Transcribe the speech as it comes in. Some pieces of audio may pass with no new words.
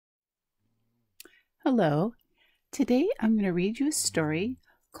Hello. Today I'm going to read you a story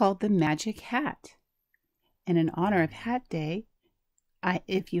called The Magic Hat. And in honor of Hat Day,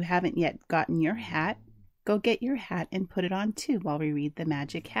 if you haven't yet gotten your hat, go get your hat and put it on too while we read The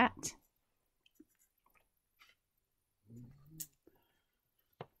Magic Hat.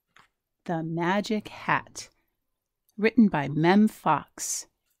 The Magic Hat, written by Mem Fox,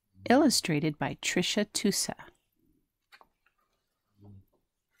 illustrated by Trisha Tusa.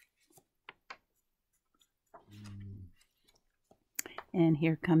 And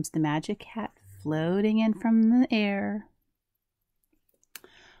here comes the magic hat floating in from the air.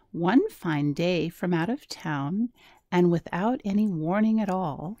 One fine day from out of town, and without any warning at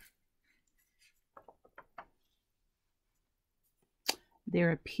all, there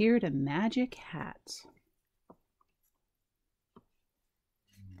appeared a magic hat.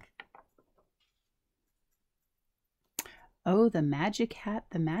 Oh, the magic hat,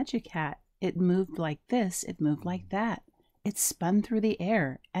 the magic hat. It moved like this, it moved like that. It spun through the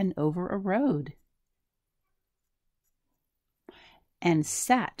air and over a road, and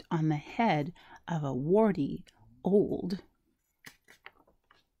sat on the head of a warty old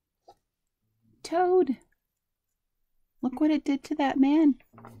toad. Look what it did to that man.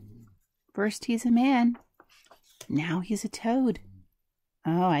 First he's a man, now he's a toad.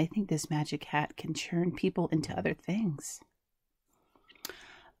 Oh, I think this magic hat can turn people into other things.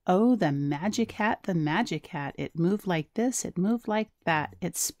 Oh, the magic hat, the magic hat. It moved like this, it moved like that.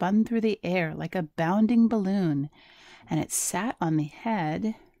 It spun through the air like a bounding balloon, and it sat on the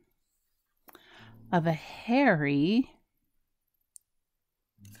head of a hairy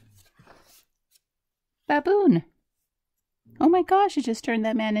baboon. Oh my gosh, it just turned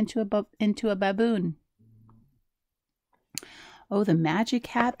that man into a baboon. Oh, the magic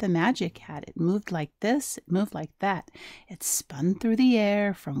hat, the magic hat. It moved like this, it moved like that. It spun through the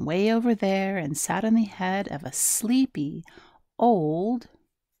air from way over there and sat on the head of a sleepy old,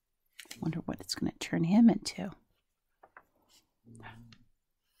 I wonder what it's going to turn him into,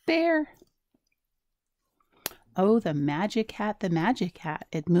 bear. Oh, the magic hat, the magic hat.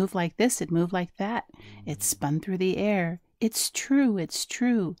 It moved like this, it moved like that. It spun through the air. It's true,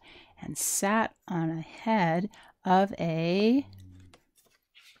 and sat on a head of a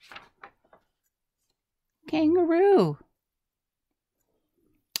kangaroo.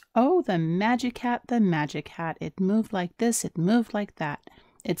 Oh, the magic hat, the magic hat. It moved like this, it moved like that.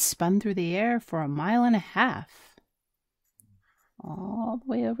 It spun through the air for 1.5 miles, all the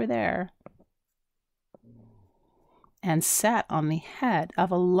way over there, and sat on the head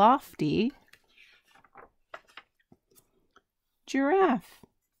of a lofty giraffe.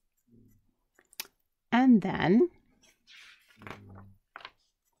 And then,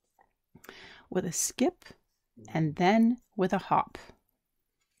 with a skip, and then with a hop,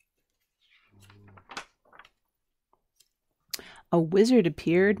 a wizard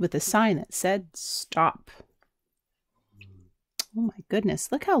appeared with a sign that said, "Stop." Oh my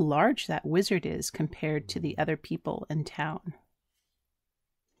goodness, look how large that wizard is compared to the other people in town.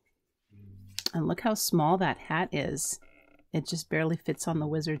 And look how small that hat is. It just barely fits on the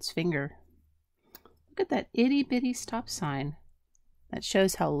wizard's finger. Look at that itty bitty stop sign. That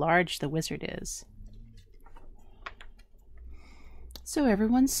shows how large the wizard is. So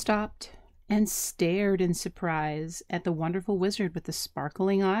everyone stopped and stared in surprise at the wonderful wizard with the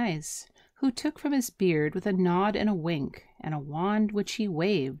sparkling eyes, who took from his beard with a nod and a wink, and a wand which he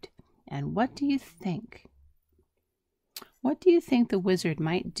waved. And what do you think? What do you think the wizard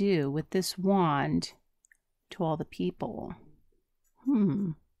might do with this wand to all the people?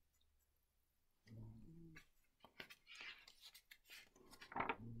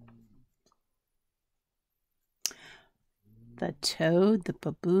 The toad, the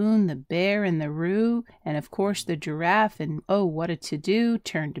baboon, the bear, and the roo, and of course the giraffe, and oh, what a to-do,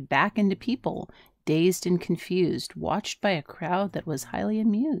 turned back into people, dazed and confused, watched by a crowd that was highly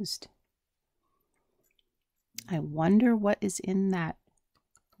amused. I wonder what is in that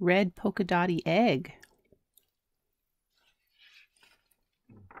red polka dotty egg.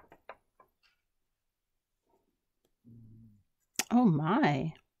 Oh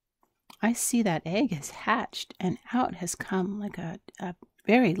my! I see that egg has hatched, and out has come like a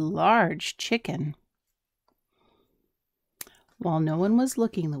very large chicken. While no one was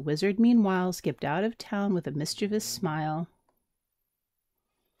looking, the wizard meanwhile skipped out of town with a mischievous smile.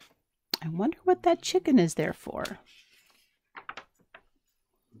 I wonder what that chicken is there for.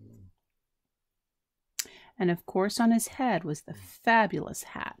 And of course on his head was the fabulous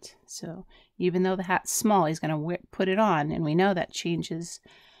hat. So even though the hat's small, he's going to put it on, and we know that changes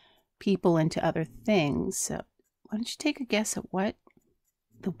people into other things. So why don't you take a guess at what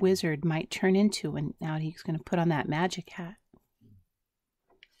the wizard might turn into, and now he's going to put on that magic hat.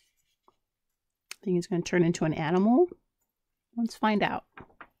 Think he's going to turn into an animal? Let's find out.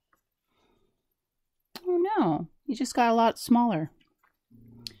 Oh no, he just got a lot smaller.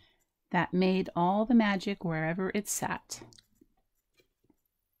 That made all the magic wherever it sat.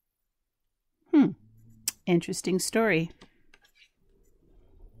 Interesting story.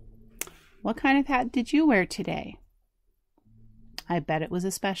 What kind of hat did you wear today? I bet it was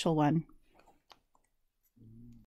a special one.